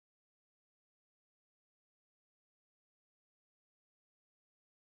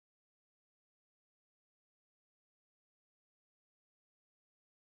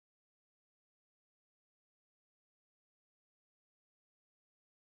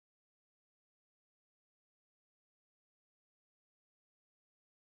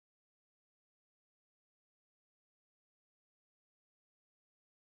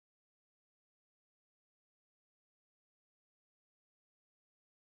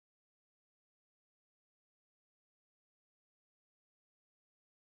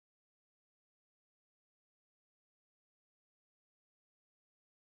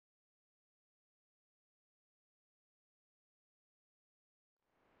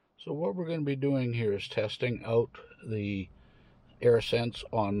So what we're going to be doing here is testing out the Airsense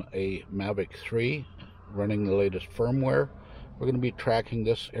on a Mavic 3, running the latest firmware. We're going to be tracking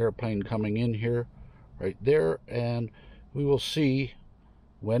this airplane coming in here, right there, and we will see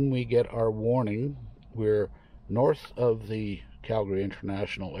when we get our warning. We're north of the Calgary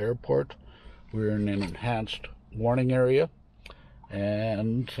International Airport. We're in an enhanced warning area,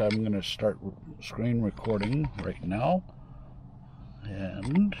 and I'm going to start screen recording right now,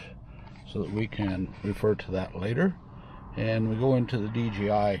 and so that we can refer to that later. And we go into the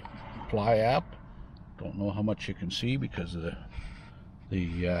DJI Fly app. Don't know how much you can see because of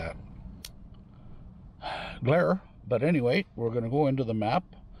the glare, but anyway, we're going to go into the map,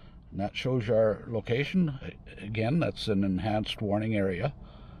 and that shows you our location. Again, that's an enhanced warning area,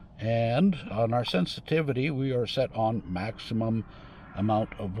 and on our sensitivity we are set on maximum amount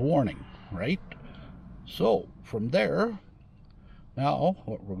of warning, right? So from there, now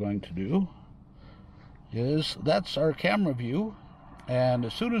what we're going to do is, that's our camera view, and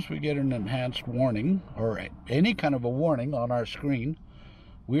as soon as we get an enhanced warning or any kind of a warning on our screen,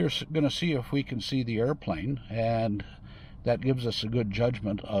 we're going to see if we can see the airplane, and that gives us a good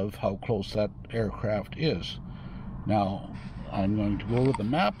judgment of how close that aircraft is. Now I'm going to go with the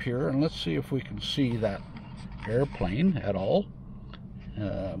map here, and let's see if we can see that airplane at all.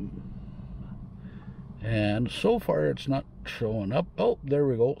 And so far it's not showing up. Oh, there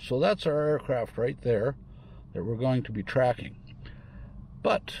we go. So that's our aircraft right there that we're going to be tracking.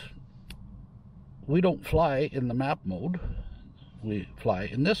 But we don't fly in the map mode, we fly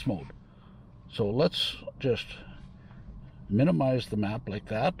in this mode. So let's just minimize the map like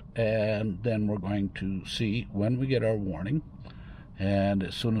that, and then we're going to see when we get our warning. And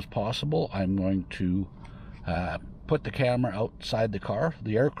as soon as possible, I'm going to put the camera outside the car.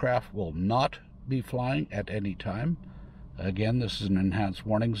 The aircraft will not be flying at any time. Again, this is an enhanced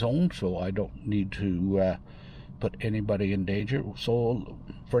warning zone, so I don't need to put anybody in danger. So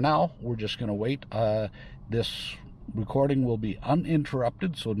for now, we're just going to wait. This recording will be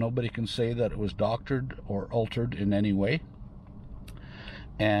uninterrupted, so nobody can say that it was doctored or altered in any way.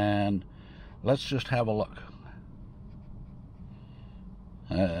 And let's just have a look.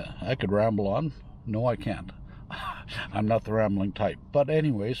 I could ramble on. No, I can't. I'm not the rambling type. But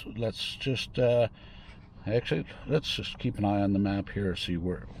anyways, let's just actually, let's just keep an eye on the map here, see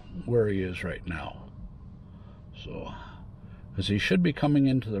where he is right now. So, as he should be coming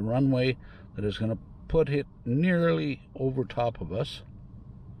into the runway that is going to put it nearly over top of us.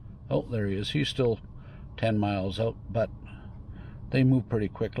 Oh, there he is. He's still 10 miles out, but they move pretty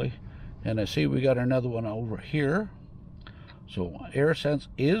quickly. And I see we got another one over here. So Airsense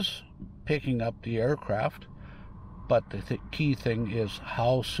is picking up the aircraft, but the key thing is,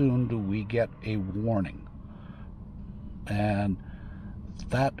 how soon do we get a warning? And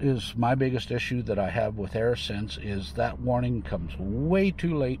that is my biggest issue that I have with Airsense, is that warning comes way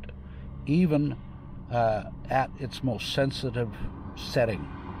too late, even at its most sensitive setting.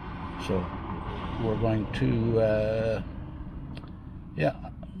 So we're going to yeah,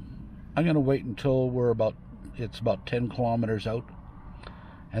 I'm going to wait until it's about 10 kilometers out,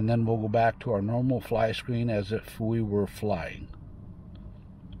 and then we'll go back to our normal fly screen as if we were flying.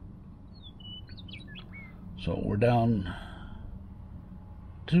 So we're down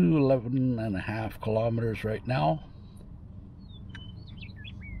to 11.5 kilometers right now,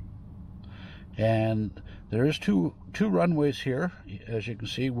 and there is two runways here. As you can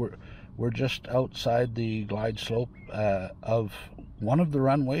see, we're just outside the glide slope of one of the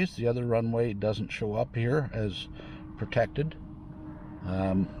runways. The other runway doesn't show up here as protected.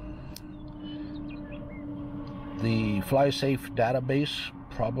 The FlySafe database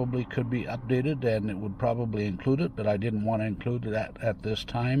probably could be updated, and it would probably include it, but I didn't want to include that at this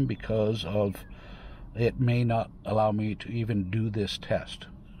time because of it may not allow me to even do this test,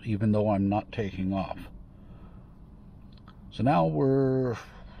 even though I'm not taking off. So now we're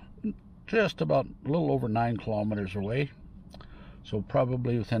just about a little over 9 kilometers away. So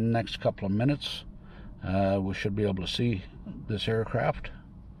probably within the next couple of minutes, we should be able to see this aircraft.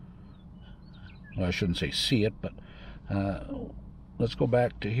 Well, I shouldn't say see it, but let's go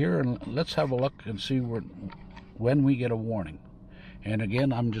back to here and let's have a look and see when we get a warning. And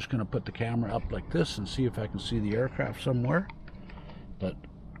again, I'm just going to put the camera up like this and see if I can see the aircraft somewhere. But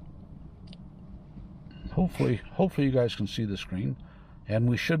hopefully you guys can see the screen, and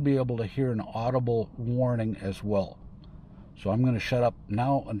we should be able to hear an audible warning as well. So I'm going to shut up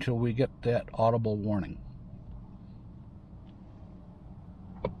now until we get that audible warning.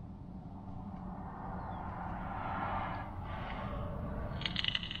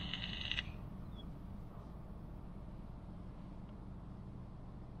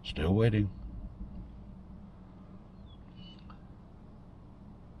 Still waiting.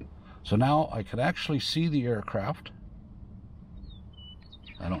 So now I can actually see the aircraft.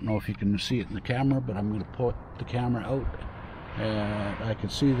 I don't know if you can see it in the camera, but I'm going to put the camera out and I can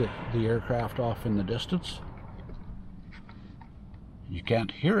see the aircraft off in the distance. You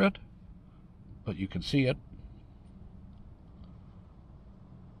can't hear it, but you can see it.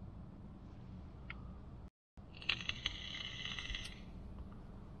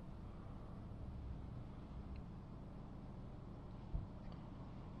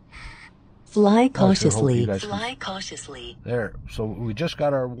 Fly cautiously. Fly cautiously. There. So we just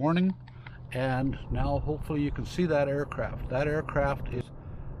got our warning, and now hopefully you can see that aircraft. That aircraft is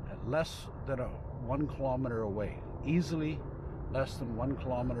at less than 1 kilometer away. Easily less than 1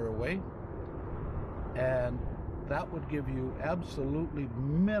 kilometer away. And that would give you absolutely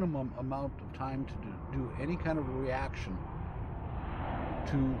minimum amount of time to do any kind of reaction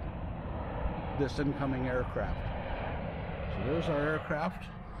to this incoming aircraft. So there's our aircraft.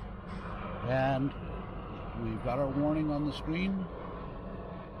 And we've got our warning on the screen,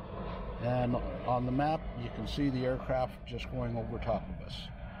 and on the map you can see the aircraft just going over top of us.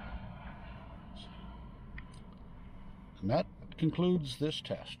 And that concludes this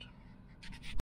test.